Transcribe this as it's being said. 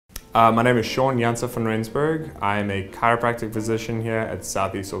My name is Shaun, Janse van Rensburg. I am a chiropractic physician here at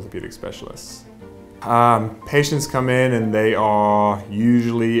Southeast Orthopedic Specialists. Patients come in and they are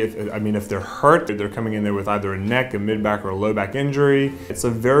usually, if they're hurt, they're coming in there with either a neck, a mid-back, or a low back injury. It's a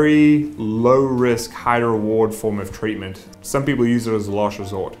very low-risk, high-reward form of treatment. Some people use it as a last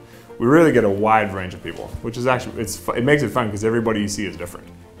resort. We really get a wide range of people, which is actually, it makes it fun because everybody you see is different.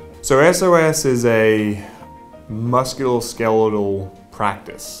 So SOS is a musculoskeletal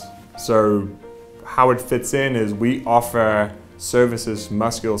practice. So how it fits in is we offer services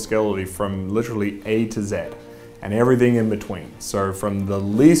musculoskeletally from literally A to Z and everything in between. So from the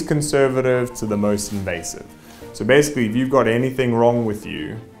least conservative to the most invasive. So basically, if you've got anything wrong with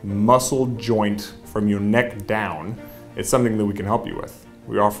you, muscle joint from your neck down, it's something that we can help you with.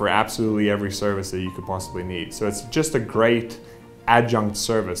 We offer absolutely every service that you could possibly need. So it's just a great adjunct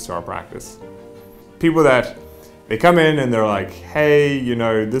service to our practice. People that they come in and they're like, hey,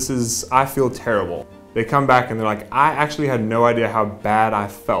 I feel terrible. They come back and they're like, I actually had no idea how bad I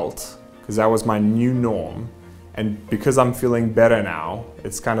felt because that was my new norm. And because I'm feeling better now,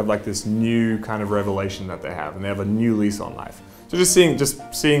 it's kind of like this new kind of revelation that they have, and they have a new lease on life. So just seeing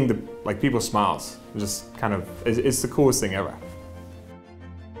the people's smiles, it's the coolest thing ever.